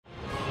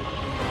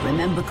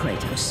Remember,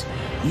 Kratos,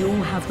 you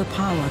have the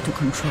power to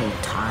control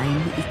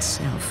time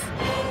itself.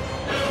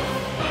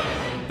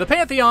 The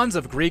pantheons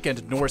of Greek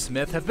and Norse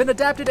myth have been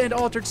adapted and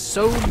altered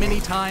so many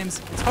times,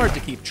 it's hard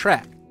to keep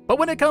track. But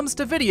when it comes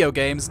to video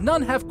games,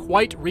 none have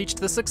quite reached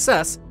the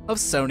success of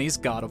Sony's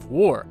God of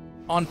War.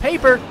 On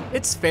paper,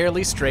 it's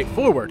fairly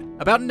straightforward,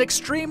 about an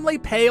extremely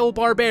pale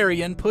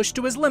barbarian pushed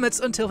to his limits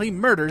until he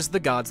murders the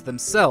gods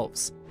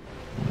themselves.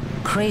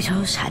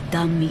 Kratos had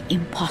done the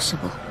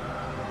impossible.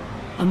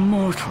 A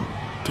mortal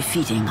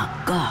defeating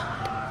a god.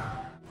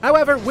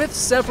 However, with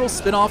several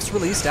spin-offs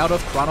released out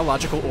of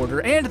chronological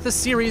order and the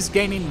series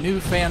gaining new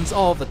fans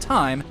all the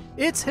time,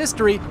 its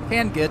history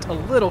can get a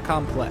little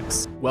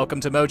complex.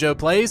 Welcome to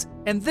MojoPlays,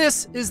 and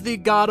this is the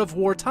God of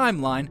War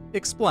timeline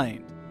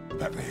explained.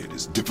 That ahead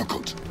is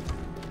difficult.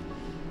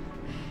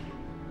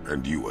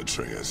 And you,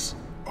 Atreus,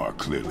 are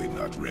clearly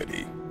not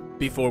ready.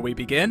 Before we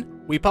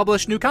begin, we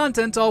publish new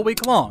content all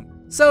week long,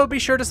 so be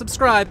sure to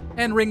subscribe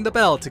and ring the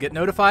bell to get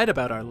notified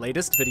about our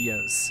latest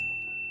videos.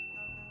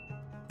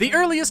 The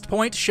earliest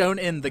point shown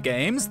in the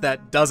games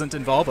that doesn't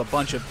involve a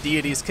bunch of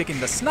deities kicking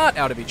the snot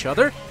out of each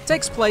other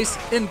takes place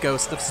in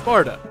Ghost of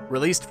Sparta,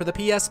 released for the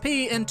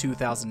PSP in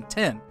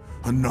 2010.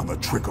 Another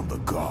trick of the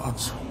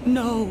gods.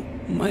 No,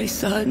 my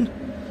son.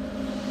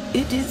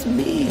 It is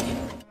me.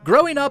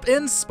 Growing up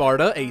in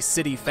Sparta, a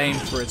city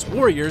famed for its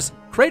warriors,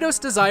 Kratos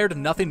desired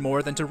nothing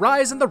more than to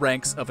rise in the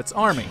ranks of its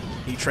army.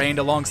 He trained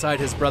alongside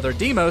his brother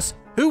Deimos,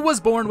 who was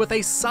born with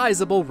a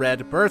sizable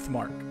red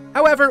birthmark.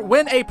 However,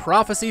 when a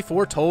prophecy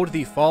foretold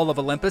the fall of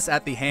Olympus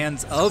at the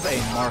hands of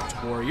a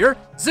marked warrior,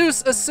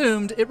 Zeus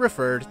assumed it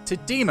referred to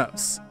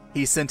Deimos.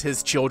 He sent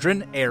his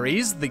children,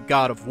 Ares, the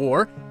god of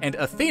war, and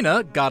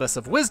Athena, goddess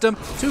of wisdom,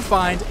 to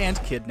find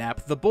and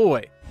kidnap the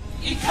boy.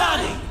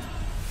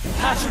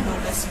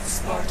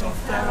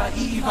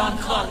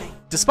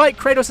 Despite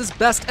Kratos'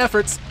 best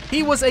efforts,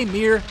 he was a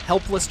mere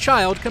helpless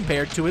child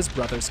compared to his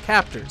brother's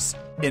captors.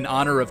 In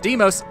honor of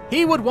Deimos,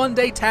 he would one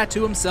day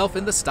tattoo himself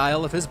in the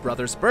style of his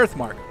brother's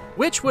birthmark,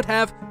 which would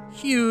have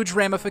huge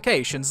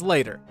ramifications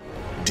later.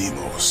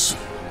 Deimos,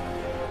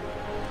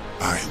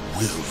 I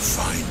will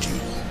find you.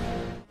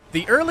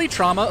 The early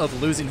trauma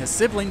of losing his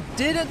sibling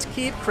didn't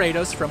keep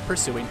Kratos from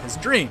pursuing his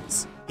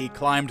dreams. He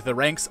climbed the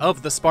ranks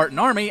of the Spartan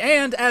army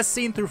and, as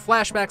seen through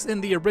flashbacks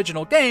in the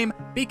original game,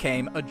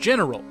 became a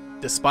general.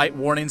 Despite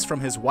warnings from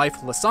his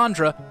wife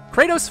Lysandra,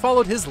 Kratos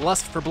followed his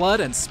lust for blood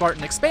and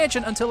Spartan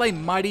expansion until a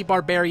mighty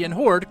barbarian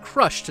horde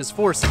crushed his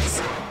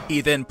forces. He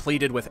then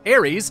pleaded with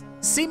Ares,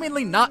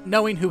 seemingly not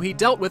knowing who he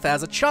dealt with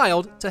as a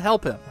child, to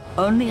help him.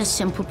 Only a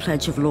simple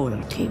pledge of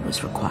loyalty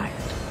was required.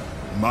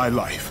 My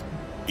life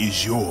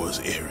is yours,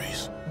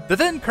 Ares. The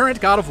then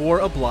current God of War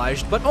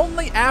obliged, but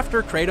only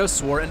after Kratos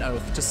swore an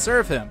oath to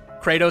serve him.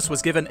 Kratos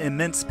was given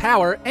immense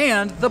power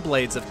and the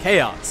Blades of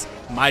Chaos,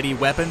 mighty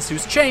weapons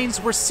whose chains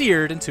were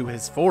seared into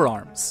his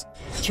forearms.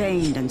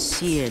 Chained and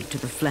seared to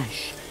the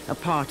flesh, a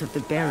part of the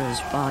bearer's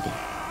body,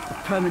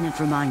 a permanent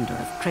reminder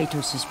of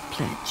Kratos'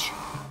 pledge.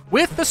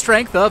 With the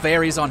strength of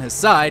Ares on his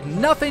side,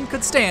 nothing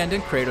could stand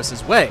in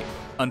Kratos' way.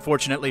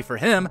 Unfortunately for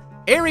him,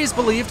 Ares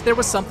believed there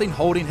was something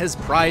holding his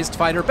prized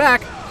fighter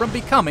back from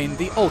becoming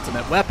the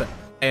ultimate weapon.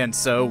 And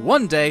so,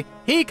 one day,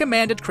 he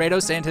commanded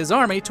Kratos and his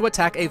army to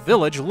attack a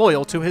village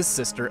loyal to his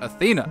sister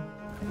Athena.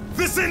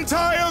 This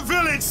entire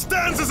village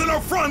stands as an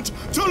affront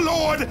to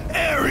Lord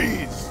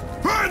Ares!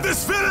 Burn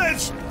this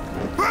village!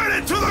 Burn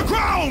it to the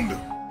ground!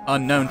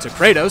 Unknown to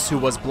Kratos, who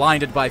was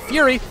blinded by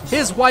fury,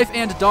 his wife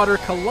and daughter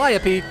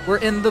Calliope were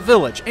in the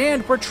village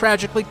and were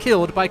tragically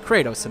killed by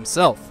Kratos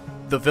himself.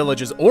 The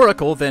village's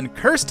oracle then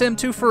cursed him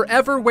to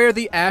forever wear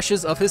the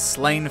ashes of his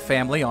slain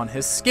family on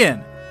his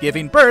skin,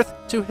 giving birth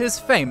to his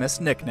famous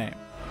nickname.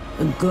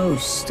 The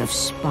ghost of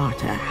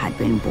Sparta had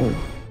been born.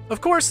 Of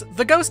course,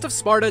 the Ghost of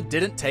Sparta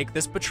didn't take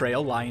this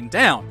betrayal lying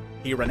down.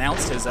 He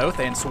renounced his oath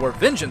and swore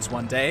vengeance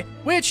one day,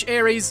 which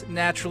Ares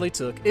naturally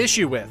took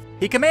issue with.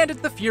 He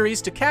commanded the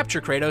Furies to capture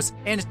Kratos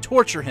and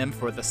torture him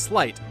for the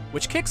slight,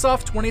 which kicks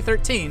off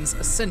 2013's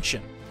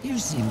Ascension. You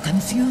seem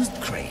confused,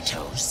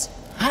 Kratos.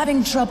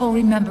 Having trouble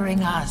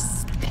remembering our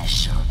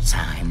special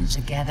time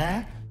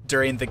together?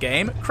 During the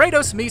game,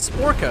 Kratos meets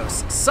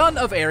Orcos, son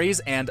of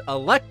Ares, and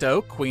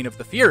Alecto, Queen of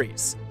the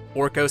Furies.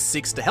 Orcos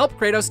seeks to help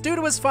Kratos due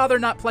to his father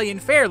not playing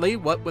fairly,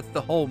 what with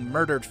the whole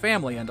murdered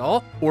family and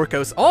all.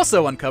 Orcos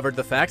also uncovered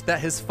the fact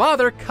that his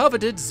father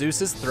coveted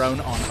Zeus's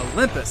throne on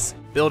Olympus,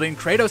 building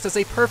Kratos as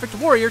a perfect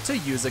warrior to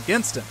use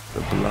against him.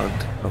 The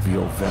blood of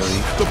your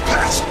The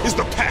past is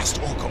the past,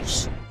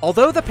 Orcos!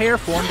 Although the pair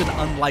formed an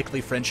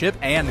unlikely friendship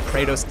and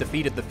Kratos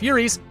defeated the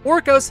Furies,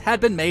 Orcos had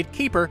been made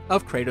keeper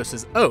of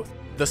Kratos' oath.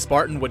 The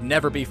Spartan would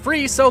never be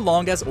free so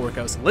long as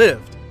Orcos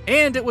lived.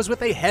 And it was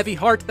with a heavy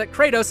heart that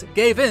Kratos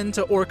gave in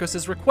to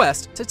Orcos'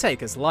 request to take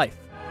his life.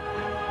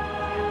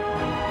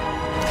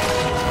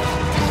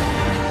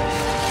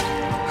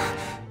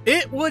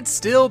 It would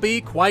still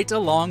be quite a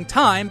long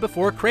time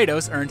before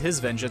Kratos earned his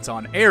vengeance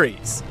on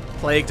Ares.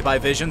 Plagued by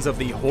visions of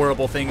the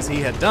horrible things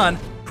he had done,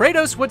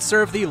 Kratos would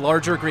serve the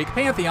larger Greek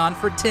pantheon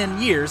for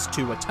 10 years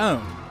to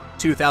atone.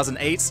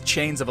 2008's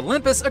Chains of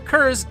Olympus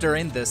occurs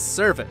during this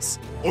service.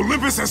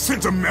 Olympus has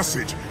sent a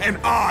message, and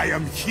I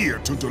am here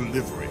to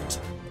deliver it.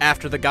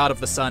 After the god of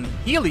the sun,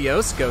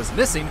 Helios, goes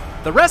missing,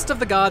 the rest of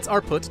the gods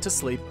are put to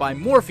sleep by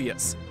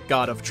Morpheus,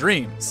 god of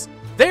dreams.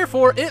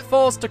 Therefore, it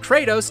falls to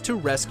Kratos to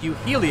rescue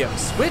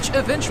Helios, which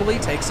eventually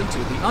takes him to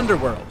the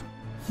underworld.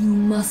 You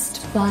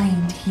must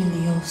find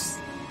Helios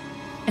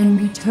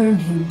and return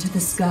him to the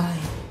sky.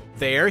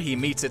 There, he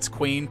meets its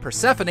queen,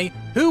 Persephone,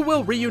 who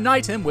will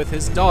reunite him with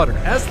his daughter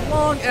as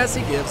long as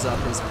he gives up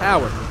his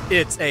power.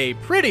 It's a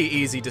pretty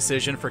easy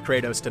decision for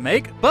Kratos to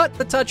make, but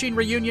the touching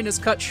reunion is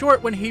cut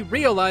short when he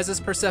realizes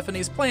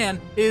Persephone's plan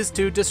is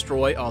to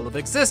destroy all of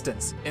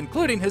existence,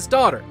 including his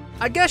daughter.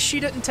 I guess she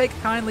didn't take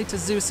kindly to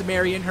Zeus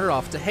marrying her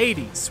off to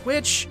Hades,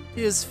 which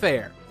is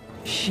fair.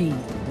 She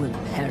will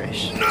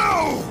perish.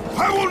 No!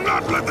 I will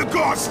not let the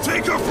gods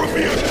take her from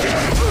me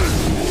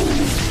again!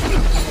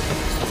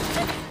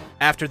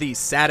 After the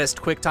saddest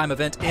QuickTime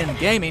event in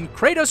gaming,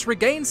 Kratos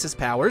regains his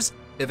powers,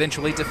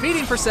 eventually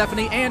defeating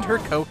Persephone and her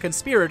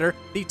co-conspirator,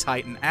 the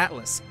Titan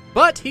Atlas.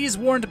 But he's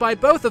warned by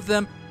both of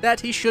them that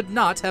he should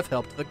not have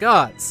helped the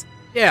gods.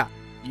 Yeah,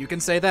 you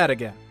can say that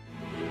again.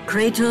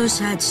 Kratos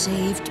had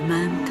saved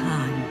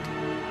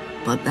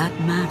mankind, but that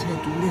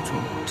mattered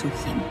little to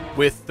him.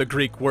 With the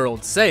Greek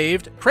world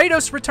saved,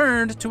 Kratos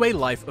returned to a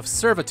life of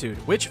servitude,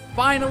 which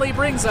finally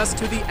brings us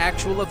to the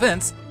actual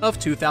events of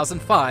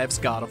 2005's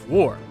God of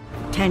War.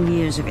 10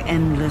 years of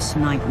endless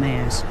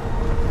nightmares.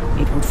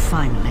 It would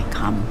finally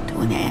come to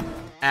an end.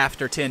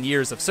 After 10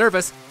 years of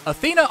service,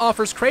 Athena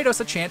offers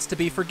Kratos a chance to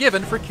be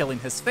forgiven for killing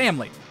his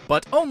family,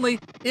 but only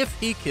if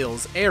he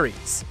kills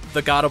Ares.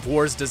 The god of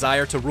war's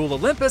desire to rule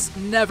Olympus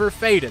never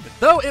faded,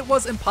 though it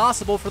was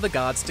impossible for the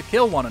gods to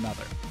kill one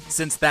another.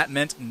 Since that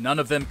meant none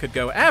of them could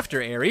go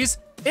after Ares,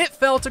 it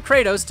fell to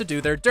Kratos to do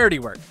their dirty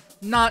work.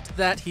 Not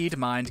that he'd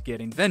mind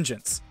getting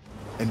vengeance.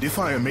 And if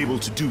I am able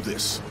to do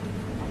this,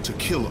 to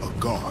kill a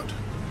god,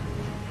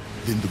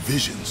 then the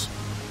visions,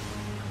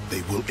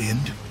 they will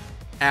end?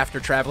 After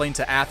traveling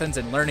to Athens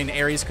and learning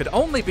Ares could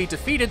only be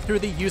defeated through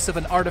the use of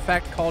an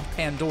artifact called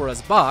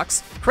Pandora's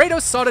Box,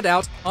 Kratos sought it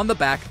out on the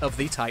back of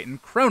the Titan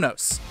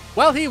Kronos.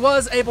 While he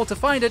was able to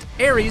find it,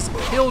 Ares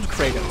killed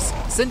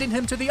Kratos, sending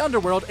him to the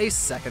underworld a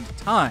second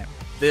time.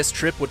 This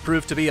trip would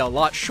prove to be a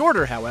lot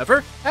shorter,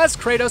 however, as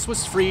Kratos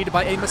was freed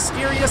by a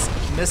mysterious,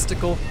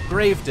 mystical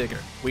gravedigger.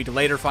 We'd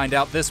later find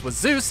out this was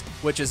Zeus,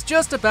 which is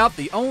just about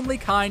the only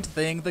kind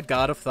thing the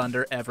god of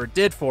thunder ever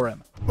did for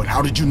him. But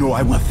how did you know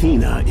I was...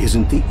 Athena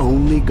isn't the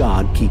only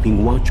god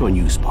keeping watch on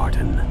you,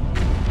 Spartan.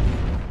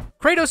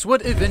 Kratos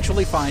would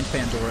eventually find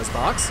Pandora's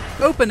Box,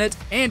 open it,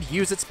 and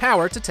use its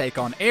power to take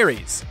on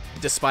Ares.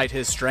 Despite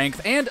his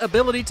strength and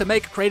ability to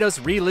make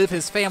Kratos relive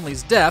his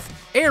family's death,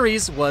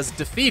 Ares was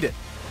defeated.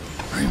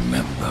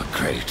 Remember,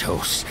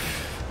 Kratos,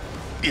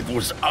 it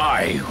was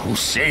I who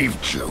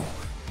saved you.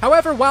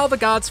 However, while the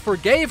gods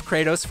forgave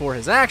Kratos for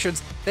his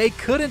actions, they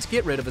couldn't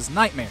get rid of his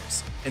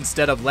nightmares.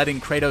 Instead of letting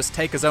Kratos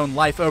take his own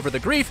life over the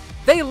grief,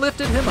 they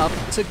lifted him up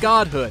to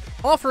godhood,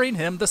 offering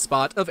him the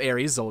spot of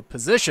Ares' old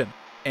position.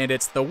 And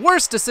it's the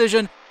worst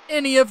decision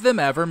any of them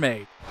ever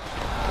made.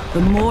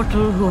 The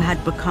mortal who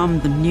had become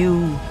the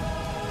new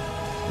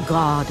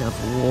god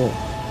of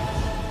war.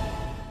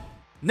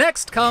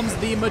 Next comes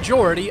the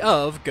majority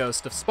of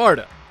Ghost of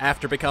Sparta.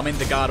 After becoming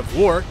the god of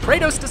war,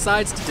 Kratos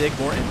decides to dig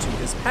more into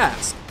his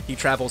past. He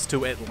travels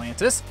to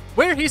Atlantis,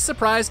 where he's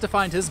surprised to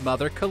find his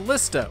mother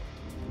Callisto.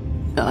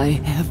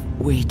 I have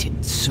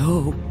waited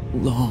so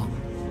long.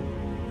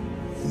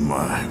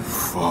 My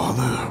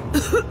father...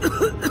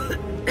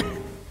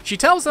 She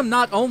tells him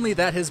not only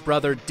that his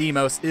brother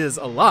Deimos is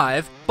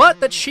alive, but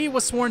that she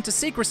was sworn to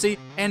secrecy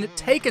and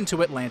taken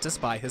to Atlantis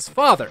by his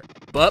father.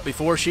 But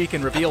before she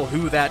can reveal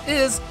who that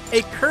is,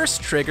 a curse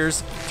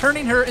triggers,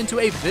 turning her into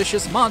a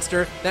vicious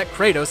monster that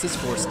Kratos is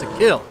forced to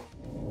kill.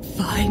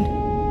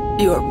 Find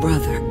your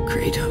brother,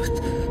 Kratos.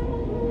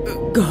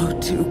 Go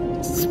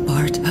to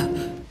Sparta.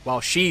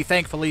 While she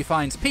thankfully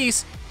finds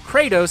peace,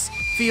 Kratos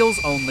feels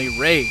only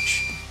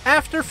rage.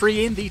 After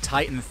freeing the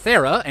Titan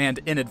Thera and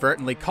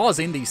inadvertently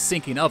causing the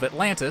sinking of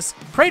Atlantis,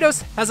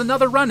 Kratos has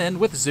another run-in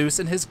with Zeus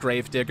and his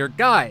gravedigger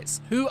guys,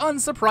 who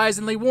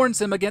unsurprisingly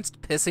warns him against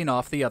pissing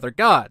off the other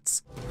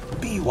gods.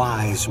 Be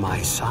wise,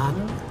 my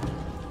son,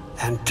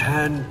 and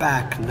turn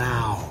back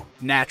now.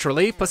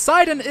 Naturally,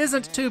 Poseidon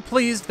isn't too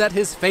pleased that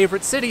his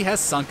favorite city has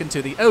sunk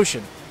into the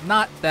ocean.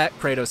 Not that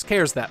Kratos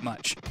cares that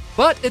much.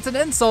 But it's an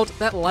insult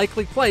that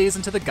likely plays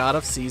into the god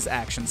of sea's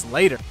actions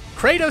later.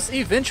 Kratos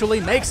eventually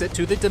makes it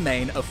to the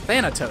domain of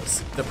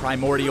Thanatos, the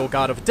primordial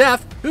god of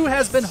death, who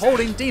has been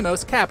holding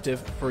Deimos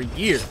captive for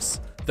years.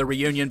 The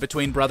reunion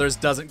between brothers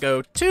doesn't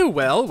go too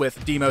well,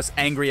 with Deimos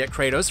angry at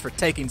Kratos for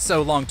taking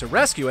so long to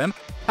rescue him.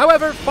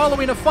 However,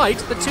 following a fight,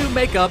 the two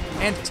make up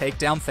and take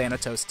down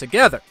Thanatos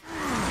together.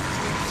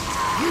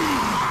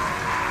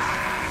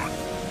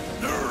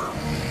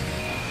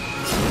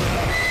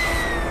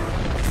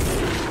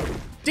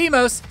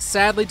 Deimos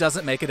sadly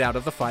doesn't make it out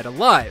of the fight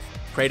alive.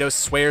 Kratos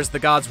swears the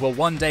gods will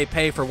one day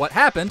pay for what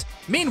happened.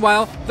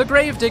 Meanwhile, the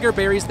gravedigger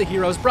buries the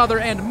hero's brother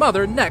and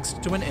mother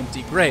next to an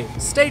empty grave,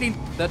 stating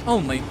that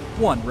only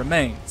one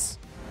remains.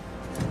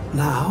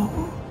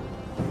 Now,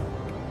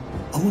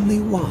 only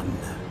one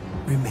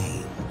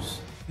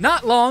remains.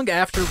 Not long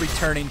after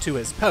returning to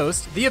his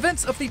post, the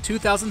events of the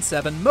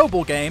 2007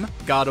 mobile game,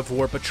 God of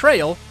War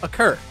Betrayal,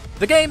 occur.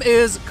 The game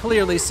is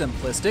clearly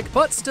simplistic,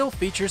 but still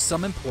features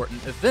some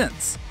important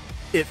events.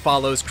 It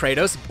follows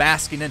Kratos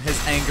basking in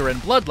his anger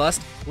and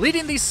bloodlust,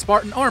 leading the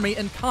Spartan army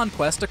in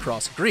conquest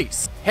across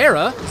Greece.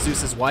 Hera,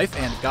 Zeus's wife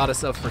and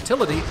goddess of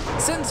fertility,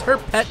 sends her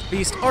pet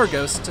beast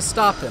Argos to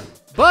stop him.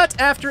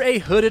 But after a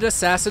hooded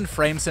assassin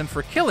frames him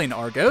for killing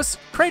Argos,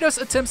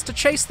 Kratos attempts to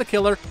chase the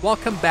killer while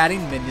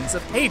combating minions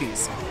of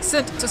Hades,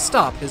 sent to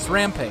stop his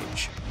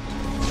rampage.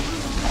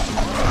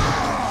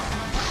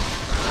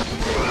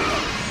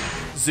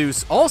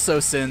 Zeus also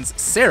sends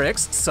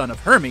Syrinx, son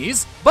of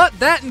Hermes, but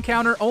that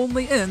encounter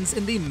only ends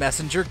in the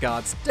messenger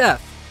god's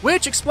death,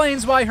 which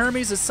explains why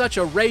Hermes is such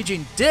a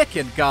raging dick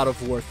in God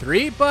of War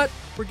 3, but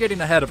we're getting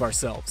ahead of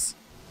ourselves.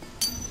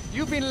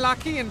 You've been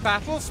lucky in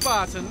battle,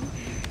 Spartan,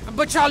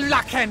 but your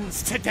luck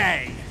ends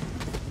today.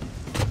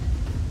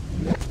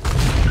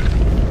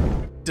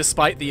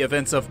 Despite the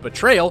events of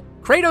Betrayal,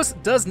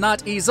 Kratos does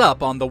not ease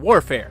up on the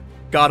warfare.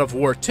 God of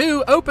War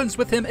 2 opens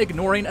with him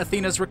ignoring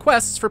Athena's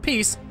requests for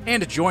peace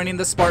and joining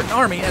the Spartan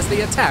army as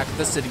they attack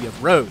the city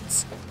of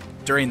Rhodes.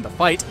 During the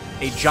fight,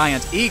 a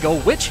giant eagle,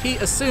 which he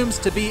assumes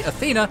to be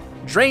Athena,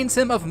 drains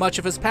him of much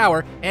of his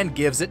power and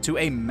gives it to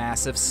a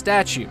massive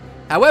statue.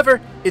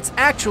 However, it's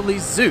actually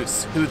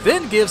Zeus, who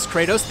then gives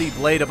Kratos the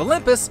Blade of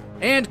Olympus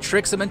and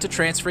tricks him into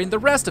transferring the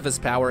rest of his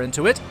power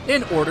into it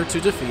in order to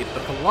defeat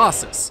the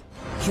Colossus.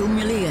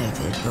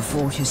 Humiliated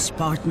before his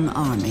Spartan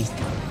army,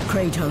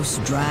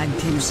 Kratos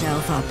dragged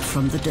himself up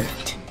from the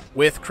dirt.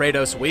 With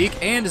Kratos weak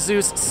and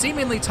Zeus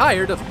seemingly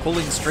tired of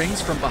pulling strings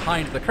from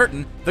behind the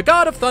curtain, the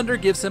God of Thunder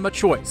gives him a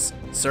choice: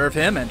 serve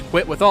him and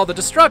quit with all the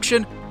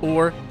destruction,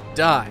 or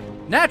die.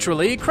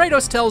 Naturally,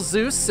 Kratos tells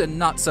Zeus, in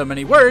not so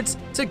many words,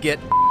 to get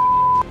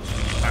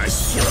I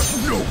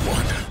serve no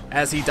one.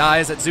 As he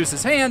dies at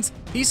Zeus's hands,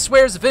 he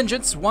swears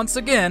vengeance once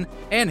again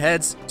and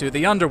heads to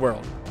the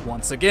underworld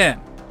once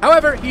again.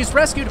 However, he's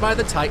rescued by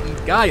the Titan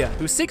Gaia,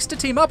 who seeks to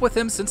team up with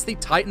him since the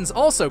Titans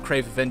also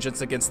crave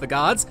vengeance against the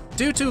gods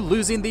due to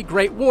losing the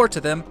Great War to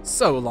them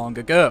so long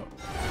ago.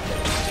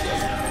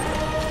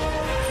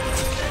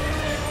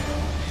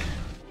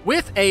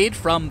 With aid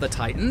from the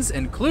Titans,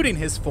 including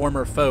his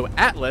former foe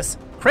Atlas,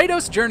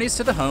 Kratos journeys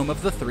to the home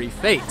of the Three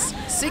Fates,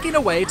 seeking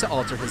a way to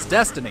alter his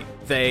destiny.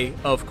 They,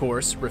 of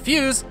course,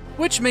 refuse,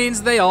 which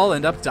means they all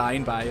end up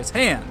dying by his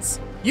hands.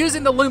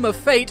 Using the Loom of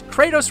Fate,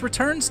 Kratos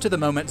returns to the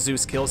moment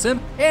Zeus kills him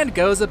and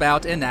goes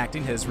about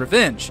enacting his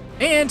revenge,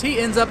 and he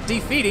ends up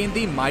defeating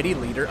the mighty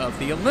leader of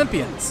the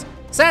Olympians.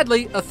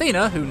 Sadly,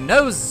 Athena, who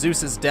knows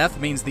Zeus's death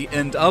means the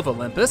end of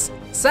Olympus,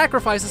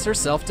 sacrifices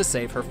herself to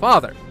save her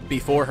father.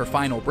 Before her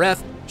final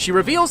breath, she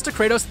reveals to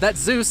Kratos that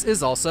Zeus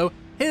is also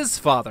his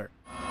father.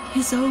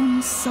 His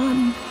own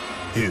son.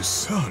 His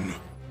son?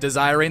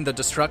 Desiring the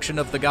destruction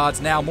of the gods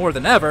now more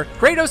than ever,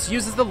 Kratos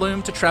uses the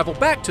loom to travel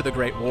back to the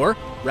Great War,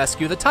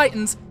 rescue the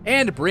Titans,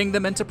 and bring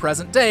them into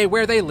present day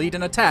where they lead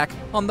an attack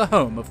on the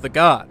home of the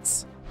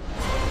gods.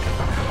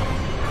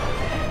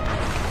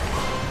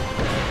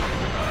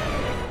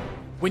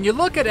 When you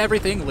look at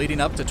everything leading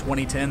up to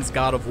 2010's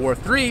God of War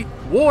 3,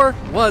 war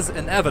was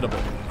inevitable.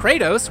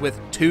 Kratos, with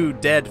 2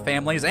 dead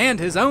families and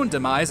his own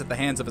demise at the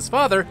hands of his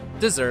father,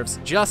 deserves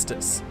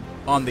justice.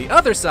 On the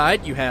other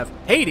side, you have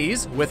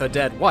Hades with a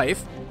dead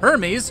wife,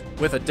 Hermes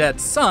with a dead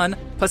son,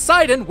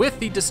 Poseidon with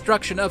the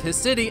destruction of his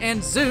city,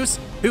 and Zeus,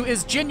 who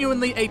is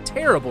genuinely a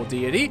terrible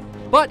deity,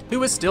 but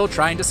who is still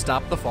trying to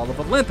stop the fall of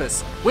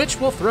Olympus, which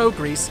will throw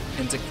Greece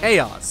into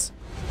chaos.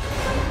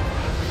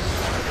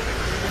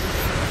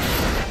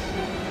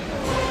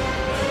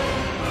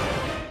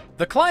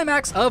 The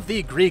climax of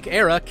the Greek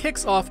era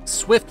kicks off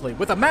swiftly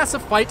with a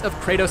massive fight of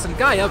Kratos and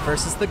Gaia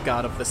versus the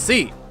god of the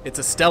sea. It's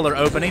a stellar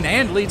opening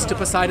and leads to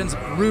Poseidon's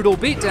brutal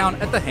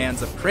beatdown at the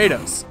hands of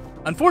Kratos.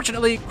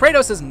 Unfortunately,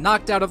 Kratos is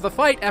knocked out of the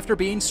fight after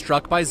being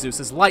struck by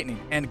Zeus's lightning,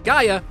 and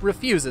Gaia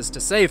refuses to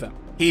save him.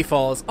 He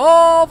falls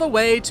all the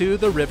way to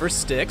the river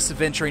Styx,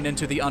 venturing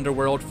into the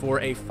underworld for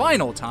a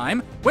final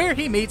time, where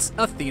he meets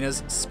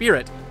Athena's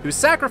spirit, whose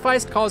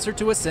sacrifice caused her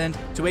to ascend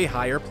to a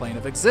higher plane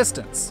of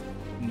existence.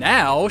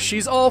 Now,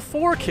 she's all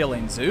for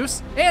killing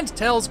Zeus, and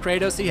tells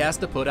Kratos he has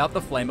to put out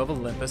the flame of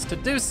Olympus to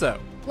do so.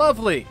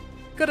 Lovely.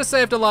 Could have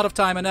saved a lot of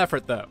time and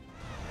effort, though.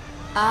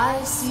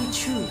 I see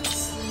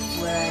truths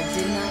where I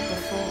did not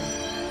before.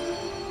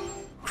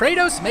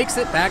 Kratos makes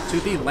it back to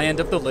the land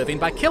of the living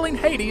by killing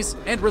Hades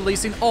and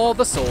releasing all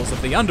the souls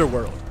of the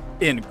underworld.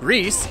 In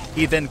Greece,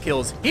 he then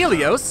kills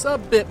Helios, a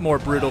bit more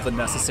brutal than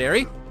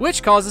necessary,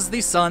 which causes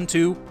the sun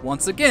to,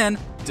 once again,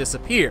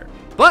 disappear.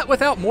 But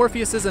without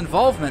Morpheus's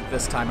involvement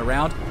this time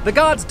around, the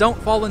gods don't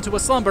fall into a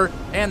slumber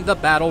and the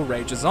battle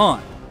rages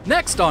on.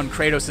 Next on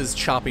Kratos'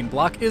 chopping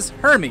block is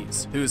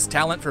Hermes, whose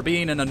talent for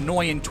being an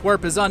annoying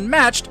twerp is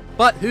unmatched,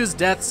 but whose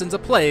death sends a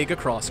plague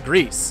across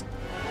Greece.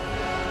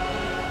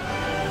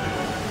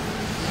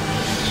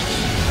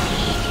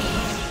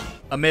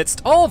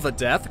 Amidst all the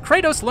death,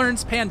 Kratos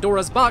learns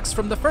Pandora's box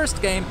from the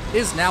first game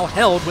is now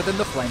held within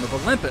the flame of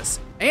Olympus,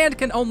 and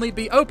can only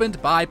be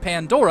opened by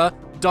Pandora,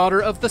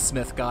 daughter of the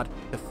smith god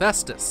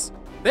Hephaestus.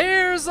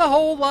 There's a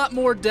whole lot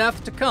more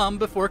death to come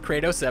before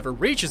Kratos ever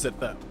reaches it,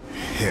 though.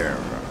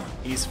 Hera.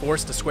 He's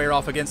forced to square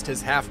off against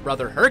his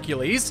half-brother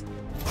Hercules.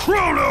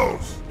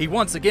 Kronos! He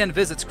once again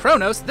visits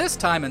Kronos, this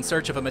time in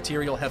search of a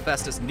material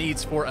Hephaestus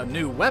needs for a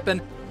new weapon,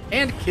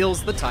 and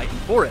kills the Titan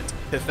for it.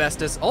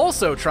 Hephaestus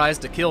also tries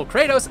to kill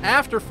Kratos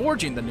after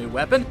forging the new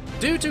weapon,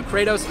 due to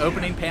Kratos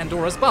opening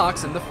Pandora's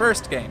box in the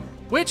first game,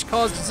 which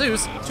caused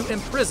Zeus to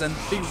imprison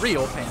the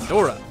real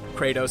Pandora.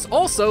 Kratos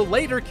also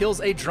later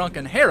kills a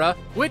drunken Hera,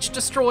 which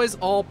destroys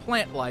all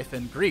plant life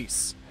in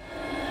Greece.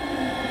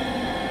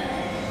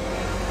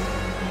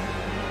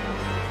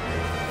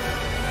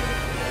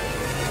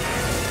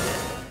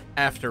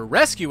 After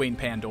rescuing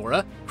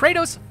Pandora,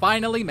 Kratos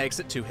finally makes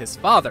it to his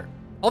father.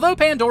 Although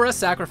Pandora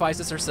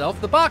sacrifices herself,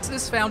 the box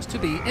is found to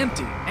be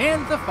empty,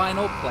 and the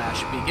final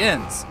clash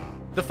begins.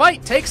 The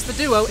fight takes the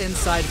duo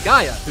inside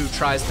Gaia, who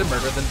tries to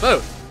murder them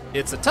both.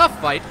 It's a tough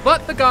fight,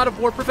 but the god of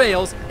war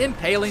prevails,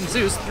 impaling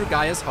Zeus through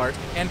Gaia's heart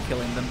and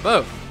killing them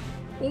both.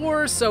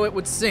 Or so it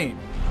would seem.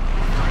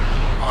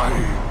 I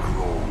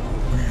grow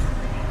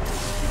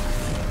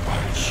weary,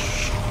 my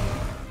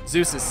son.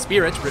 Zeus's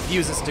spirit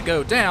refuses to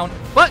go down,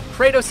 but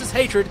Kratos'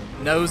 hatred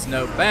knows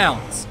no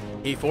bounds.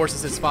 He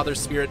forces his father's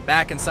spirit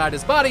back inside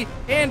his body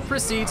and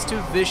proceeds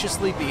to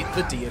viciously beat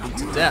the deity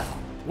to death.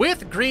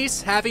 With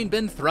Greece having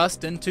been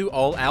thrust into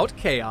all-out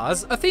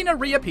chaos, Athena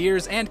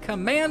reappears and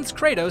commands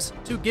Kratos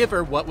to give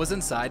her what was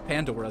inside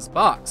Pandora's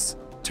box.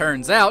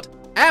 Turns out,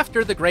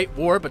 after the Great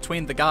War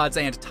between the gods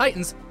and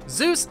Titans,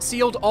 Zeus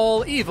sealed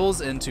all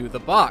evils into the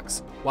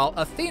box, while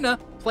Athena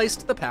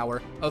placed the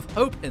power of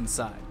hope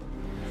inside.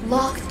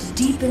 Locked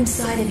deep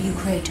inside of you,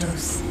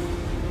 Kratos,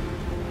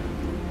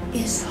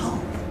 is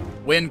hope.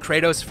 When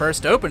Kratos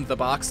first opened the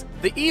box,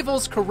 the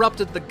evils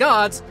corrupted the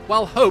gods,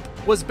 while hope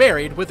was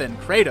buried within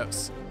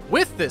Kratos.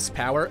 With this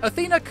power,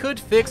 Athena could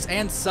fix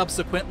and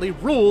subsequently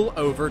rule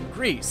over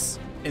Greece.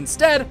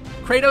 Instead,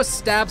 Kratos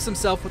stabs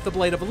himself with the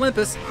Blade of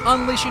Olympus,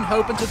 unleashing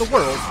hope into the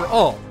world for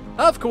all.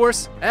 Of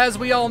course, as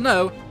we all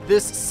know,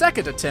 this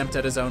second attempt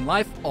at his own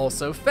life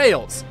also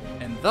fails,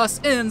 and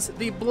thus ends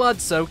the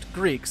blood-soaked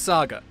Greek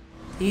saga.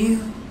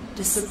 You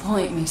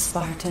disappoint me,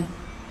 Spartan.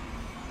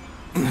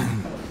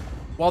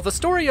 While the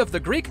story of the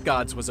Greek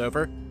gods was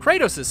over,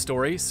 Kratos'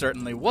 story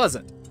certainly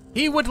wasn't.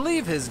 He would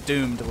leave his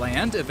doomed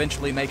land,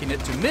 eventually making it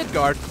to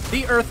Midgard,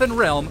 the earthen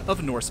realm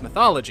of Norse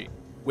mythology.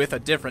 With a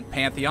different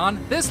pantheon,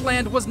 this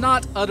land was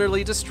not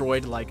utterly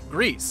destroyed like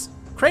Greece.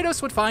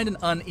 Kratos would find an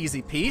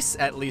uneasy peace,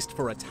 at least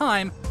for a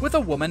time, with a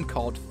woman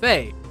called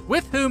Faye,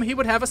 with whom he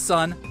would have a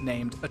son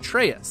named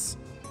Atreus.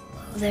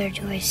 There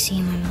do I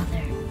see my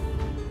mother.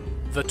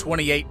 The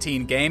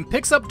 2018 game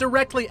picks up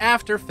directly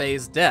after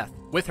Faye's death,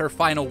 with her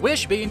final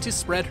wish being to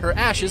spread her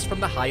ashes from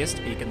the highest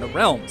peak in the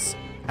realms.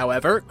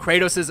 However,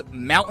 Kratos'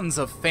 mountains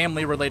of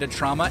family-related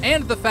trauma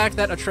and the fact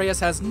that Atreus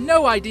has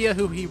no idea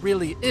who he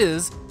really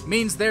is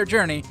means their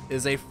journey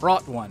is a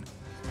fraught one.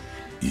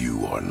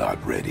 You are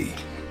not ready.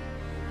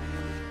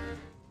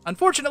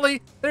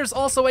 Unfortunately, there's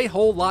also a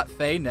whole lot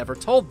Faye never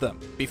told them,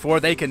 before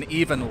they can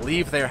even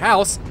leave their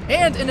house,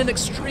 and in an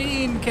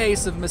extreme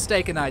case of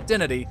mistaken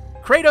identity,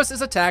 Kratos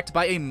is attacked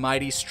by a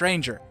mighty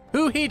stranger,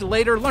 who he'd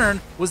later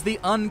learn was the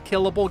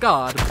unkillable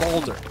god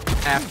Baldur.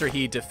 After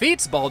he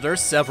defeats Baldur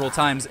several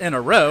times in a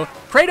row,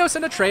 Kratos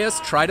and Atreus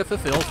try to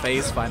fulfill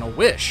Faye's final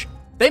wish.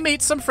 They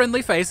meet some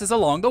friendly faces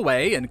along the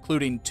way,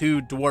 including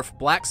two dwarf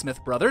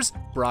blacksmith brothers,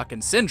 Brock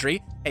and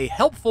Sindri, a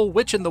helpful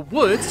witch in the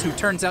woods who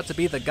turns out to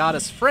be the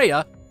goddess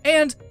Freya,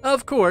 and,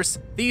 of course,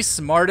 the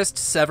smartest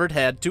severed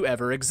head to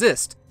ever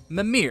exist,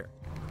 Mimir.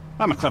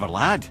 I'm a clever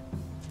lad.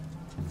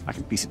 I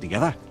can piece it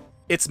together.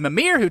 It's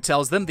Mimir who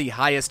tells them the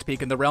highest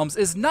peak in the realms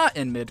is not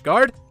in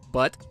Midgard,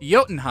 but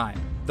Jotunheim,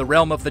 the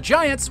realm of the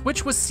giants,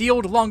 which was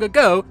sealed long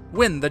ago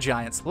when the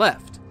giants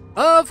left.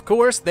 Of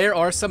course, there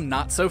are some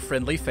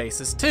not-so-friendly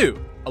faces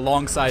too.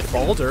 Alongside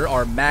Baldur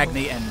are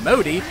Magni and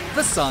Modi,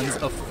 the sons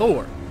of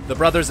Thor. The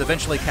brothers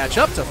eventually catch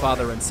up to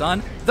father and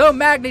son, though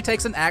Magni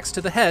takes an axe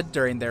to the head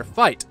during their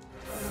fight.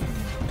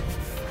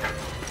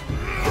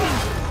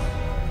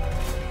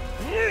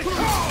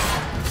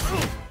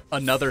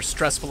 Another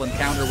stressful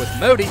encounter with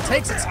Modi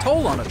takes its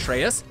toll on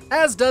Atreus,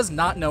 as does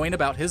not knowing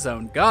about his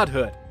own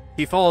godhood.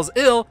 He falls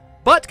ill,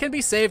 but can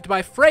be saved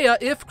by Freya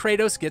if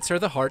Kratos gets her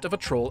the heart of a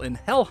troll in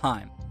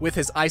Helheim. With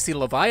his icy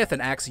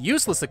Leviathan axe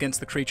useless against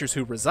the creatures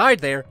who reside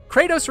there,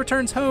 Kratos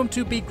returns home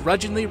to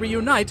begrudgingly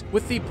reunite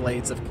with the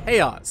Blades of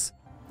Chaos.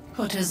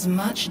 Put as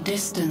much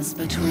distance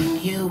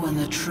between you and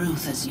the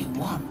truth as you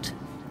want.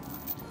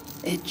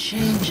 It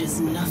changes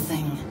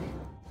nothing.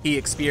 He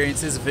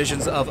experiences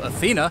visions of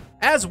Athena,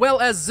 as well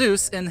as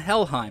Zeus in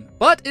Helheim,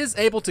 but is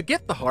able to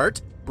get the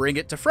heart, bring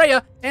it to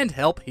Freya, and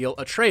help heal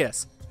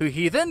Atreus, who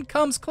he then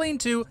comes clean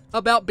to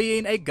about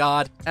being a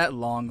god at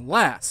long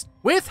last.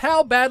 With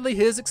how badly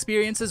his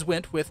experiences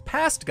went with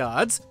past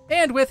gods,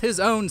 and with his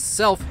own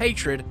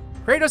self-hatred,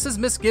 Kratos'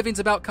 misgivings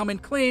about coming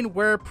clean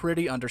were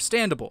pretty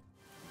understandable.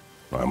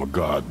 I'm a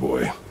god,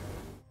 boy.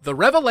 The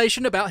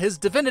revelation about his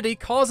divinity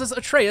causes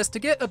Atreus to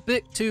get a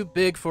bit too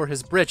big for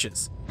his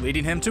britches,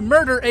 leading him to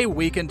murder a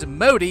weakened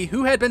Modi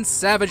who had been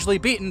savagely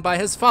beaten by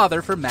his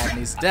father for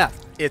Magni's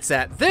death. It's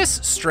at this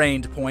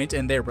strained point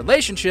in their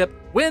relationship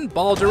when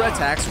Baldur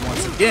attacks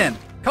once again,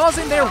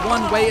 causing their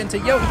one way into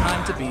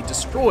Jotunheim to be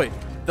destroyed.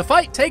 The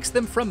fight takes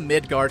them from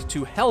Midgard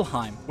to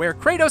Helheim, where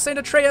Kratos and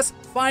Atreus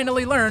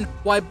finally learn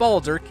why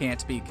Baldur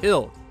can't be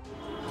killed.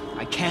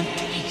 I can't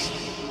taste,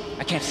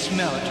 I can't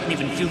smell, I can't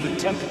even feel the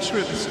temperature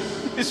of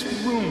this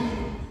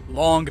room.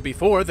 Long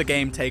before the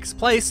game takes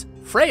place,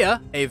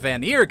 Freya, a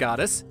Vanir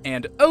goddess,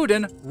 and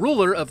Odin,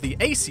 ruler of the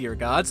Aesir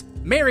gods,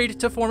 married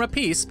to form a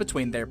peace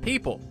between their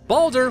people.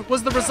 Baldur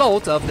was the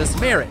result of this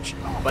marriage,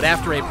 but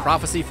after a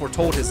prophecy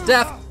foretold his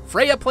death,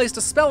 Freya placed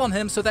a spell on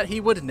him so that he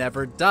would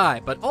never die,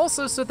 but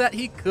also so that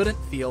he couldn't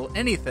feel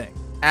anything.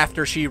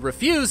 After she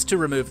refused to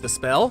remove the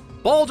spell,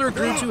 Baldur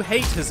grew to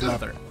hate his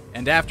mother,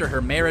 and after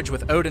her marriage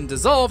with Odin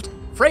dissolved,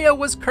 Freya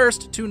was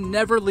cursed to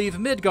never leave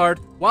Midgard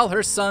while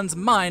her son's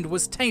mind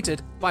was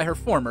tainted by her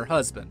former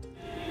husband.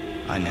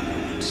 I never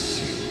want to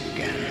see you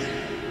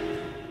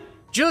again.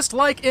 Just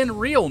like in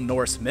real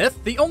Norse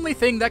myth, the only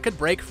thing that could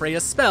break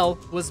Freya's spell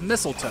was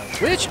mistletoe,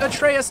 which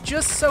Atreus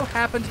just so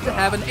happened to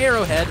have an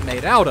arrowhead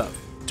made out of.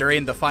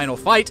 During the final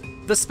fight,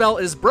 the spell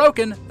is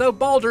broken, though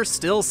Baldur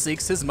still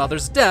seeks his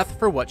mother's death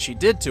for what she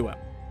did to him.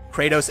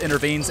 Kratos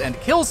intervenes and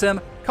kills him,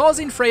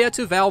 causing Freya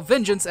to vow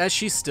vengeance as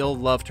she still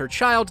loved her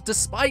child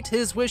despite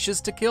his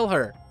wishes to kill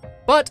her.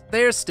 But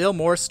there's still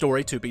more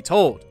story to be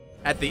told.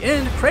 At the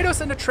end,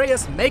 Kratos and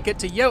Atreus make it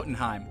to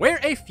Jotunheim, where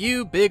a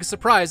few big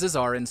surprises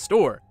are in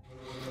store.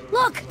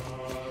 Look!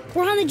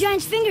 We're on the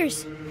giant's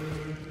fingers!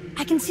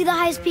 I can see the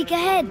highest peak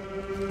ahead.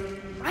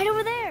 Right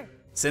over there!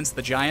 Since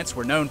the giants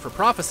were known for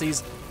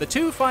prophecies, the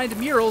two find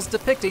murals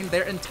depicting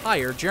their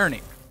entire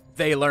journey.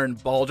 They learn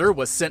Baldur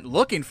was sent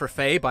looking for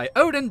Faye by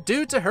Odin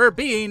due to her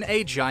being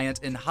a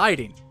giant in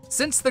hiding,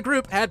 since the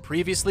group had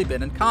previously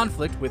been in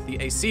conflict with the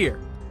Aesir.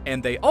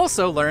 And they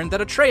also learned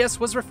that Atreus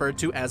was referred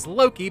to as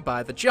Loki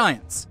by the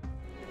giants.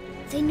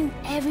 They knew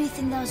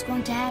everything that was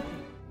going to happen.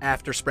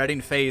 After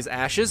spreading Faye's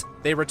ashes,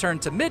 they return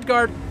to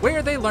Midgard,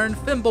 where they learn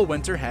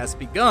Fimbulwinter has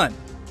begun.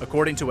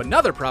 According to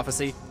another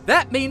prophecy,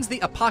 that means the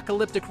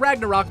apocalyptic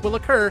Ragnarok will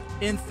occur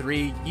in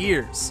 3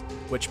 years.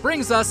 Which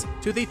brings us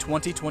to the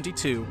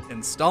 2022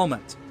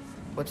 installment.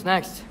 What's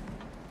next?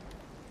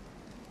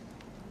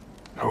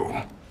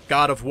 Oh.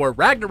 God of War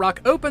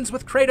Ragnarok opens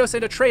with Kratos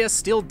and Atreus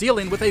still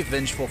dealing with a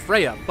vengeful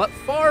Freya, but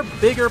far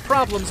bigger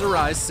problems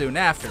arise soon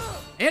after.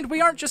 And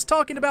we aren't just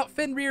talking about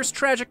Fenrir's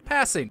tragic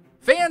passing.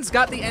 Fans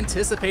got the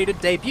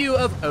anticipated debut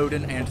of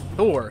Odin and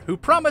Thor, who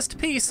promised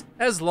peace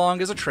as long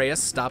as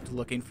Atreus stopped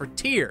looking for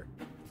Tyr.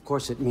 Of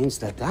course, it means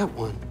that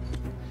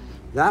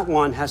that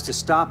one has to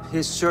stop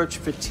his search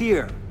for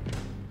Tyr.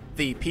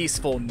 The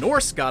peaceful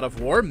Norse god of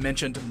war,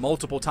 mentioned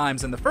multiple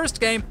times in the first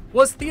game,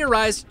 was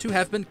theorized to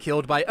have been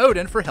killed by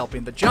Odin for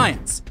helping the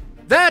giants.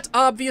 That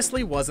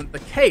obviously wasn't the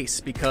case,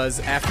 because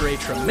after a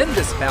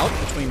tremendous bout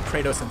between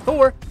Kratos and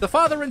Thor, the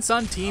father and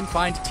son team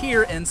find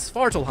Tyr in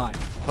Svartalheim,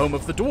 home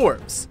of the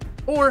dwarves.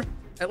 Or,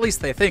 at least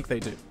they think they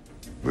do.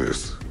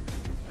 This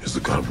is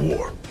the god of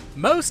war.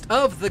 Most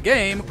of the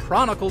game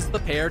chronicles the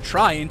pair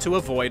trying to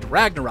avoid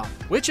Ragnarok,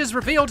 which is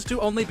revealed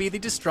to only be the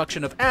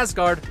destruction of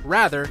Asgard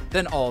rather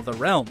than all the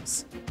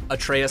realms.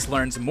 Atreus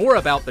learns more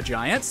about the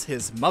giants,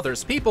 his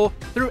mother's people,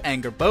 through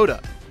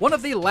Angerboda, one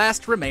of the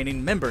last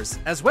remaining members,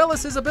 as well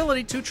as his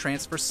ability to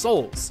transfer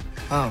souls.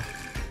 Oh.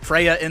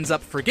 Freya ends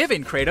up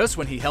forgiving Kratos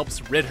when he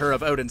helps rid her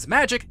of Odin's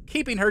magic,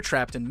 keeping her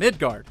trapped in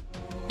Midgard.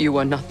 You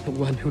are not the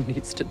one who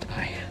needs to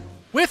die.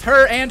 With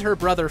her and her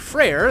brother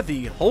Freyr,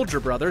 the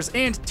Holdr brothers,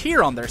 and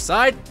Tyr on their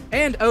side,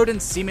 and Odin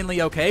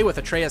seemingly okay with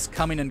Atreus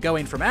coming and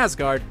going from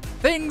Asgard,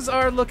 things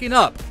are looking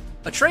up.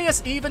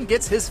 Atreus even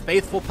gets his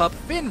faithful pup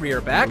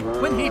Fenrir back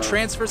when he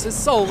transfers his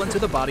soul into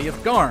the body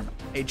of Garm,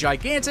 a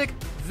gigantic,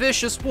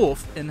 vicious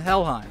wolf in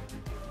Helheim.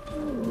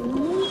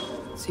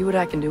 See what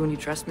I can do when you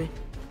trust me?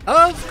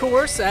 Of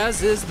course,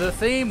 as is the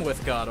theme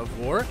with God of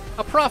War,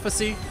 a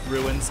prophecy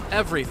ruins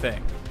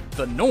everything.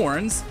 The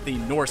Norns, the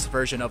Norse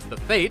version of the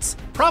Fates,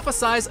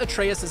 prophesize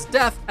Atreus'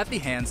 death at the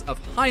hands of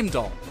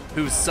Heimdall,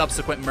 whose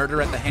subsequent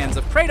murder at the hands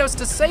of Kratos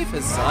to save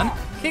his son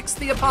kicks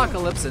the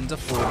apocalypse into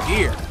full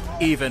gear.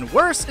 Even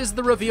worse is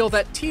the reveal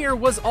that Tyr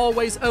was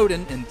always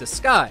Odin in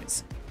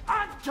disguise.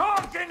 I'm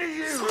talking to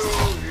you!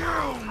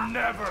 You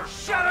never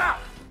shut up!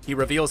 He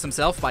reveals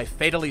himself by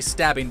fatally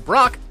stabbing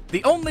Brock,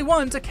 the only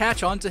one to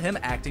catch on to him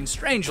acting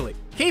strangely.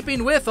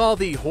 Keeping with all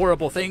the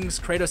horrible things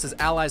Kratos'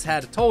 allies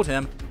had told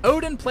him,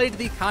 Odin played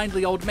the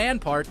kindly old man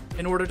part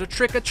in order to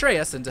trick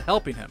Atreus into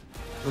helping him.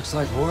 Looks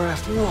like war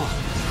after all.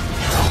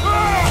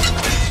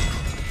 Ah!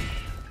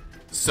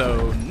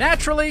 So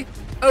naturally,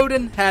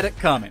 Odin had it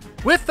coming.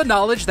 With the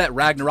knowledge that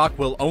Ragnarok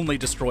will only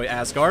destroy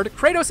Asgard,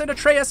 Kratos and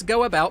Atreus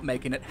go about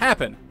making it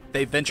happen.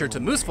 They venture to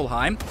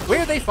Muspelheim,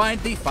 where they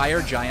find the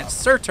fire giant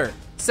Surtur,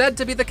 said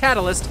to be the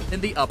catalyst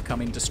in the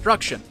upcoming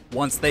destruction.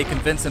 Once they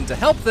convince him to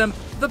help them,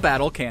 the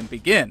battle can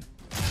begin.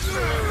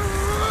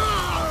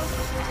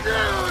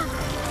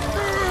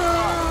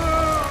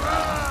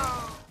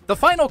 The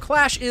final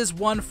clash is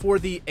one for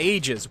the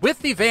ages, with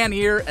the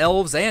Vanir,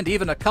 elves, and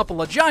even a couple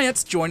of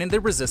giants joining the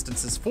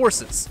Resistance's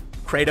forces.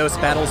 Kratos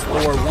battles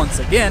Thor once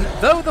again,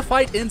 though the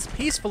fight ends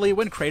peacefully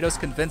when Kratos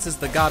convinces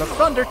the god of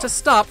thunder to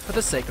stop for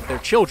the sake of their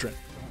children.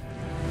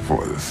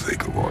 For the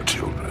sake of our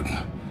children,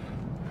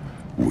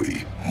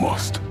 we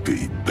must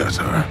be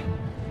better.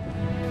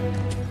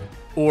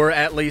 Or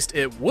at least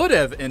it would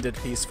have ended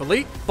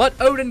peacefully, but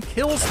Odin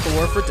kills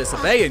Thor for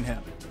disobeying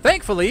him.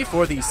 Thankfully,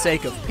 for the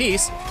sake of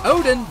peace,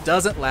 Odin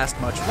doesn't last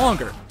much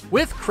longer,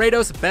 with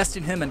Kratos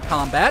besting him in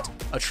combat,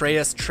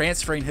 Atreus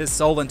transferring his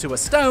soul into a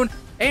stone,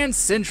 and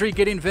Sindri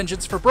getting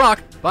vengeance for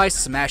Brock by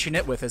smashing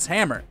it with his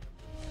hammer.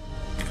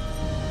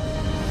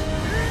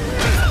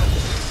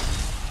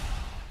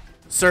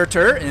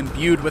 Surtur,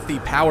 imbued with the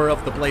power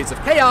of the Blades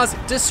of Chaos,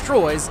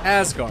 destroys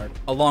Asgard,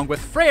 along with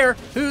Freyr,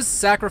 who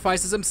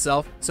sacrifices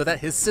himself so that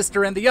his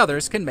sister and the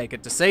others can make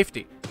it to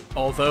safety.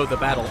 Although the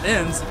battle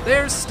ends,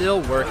 there's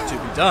still work to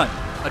be done.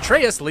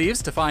 Atreus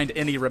leaves to find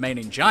any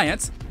remaining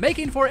giants,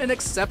 making for an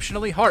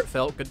exceptionally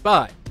heartfelt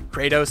goodbye.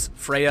 Kratos,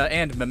 Freya,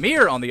 and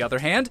Mimir, on the other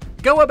hand,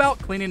 go about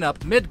cleaning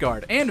up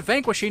Midgard and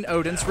vanquishing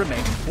Odin's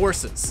remaining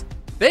forces.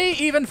 They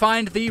even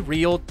find the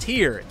real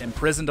Tyr,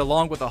 imprisoned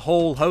along with a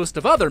whole host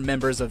of other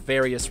members of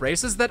various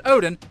races that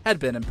Odin had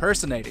been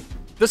impersonating.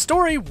 The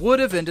story would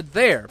have ended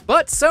there,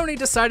 but Sony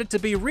decided to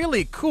be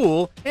really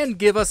cool and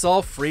give us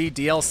all free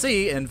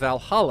DLC in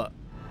Valhalla.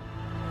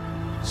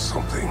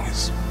 Something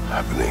is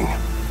happening.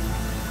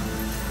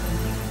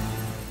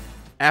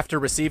 After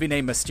receiving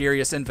a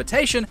mysterious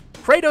invitation,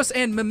 Kratos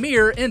and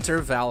Mimir enter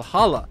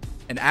Valhalla,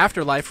 an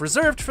afterlife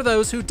reserved for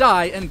those who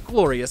die in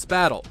glorious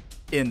battle.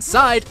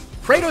 Inside,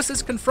 Kratos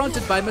is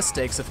confronted by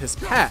mistakes of his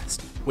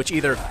past, which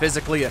either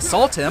physically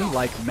assault him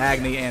like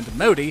Magni and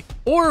Modi,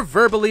 or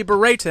verbally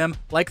berate him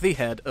like the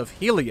head of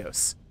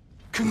Helios.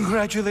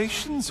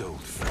 Congratulations,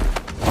 old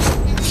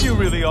friend. You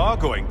really are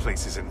going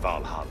places in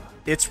Valhalla.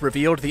 It's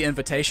revealed the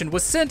invitation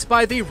was sent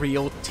by the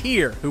real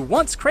Tyr, who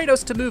wants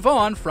Kratos to move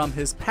on from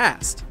his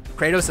past.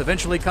 Kratos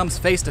eventually comes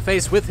face to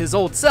face with his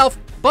old self,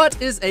 but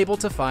is able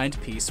to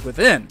find peace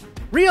within.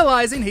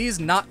 Realizing he's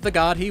not the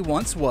god he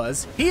once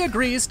was, he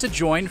agrees to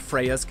join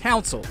Freya's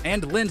council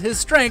and lend his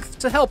strength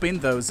to helping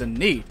those in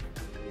need.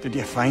 Did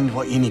you find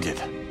what you needed?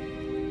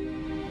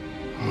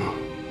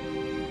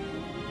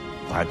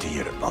 Glad to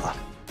hear it, brother.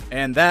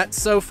 And that,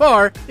 so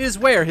far, is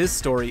where his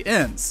story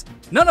ends.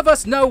 None of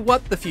us know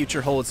what the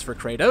future holds for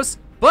Kratos,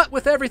 but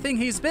with everything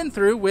he's been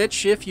through,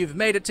 which, if you've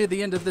made it to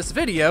the end of this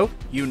video,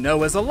 you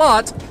know is a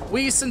lot,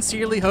 we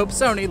sincerely hope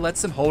Sony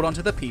lets him hold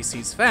onto the peace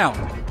he's found,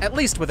 at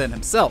least within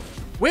himself.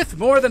 With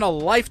more than a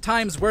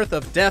lifetime's worth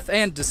of death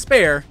and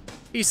despair,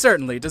 he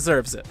certainly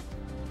deserves it.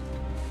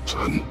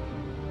 Son,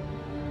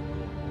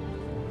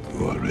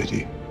 you are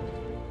ready.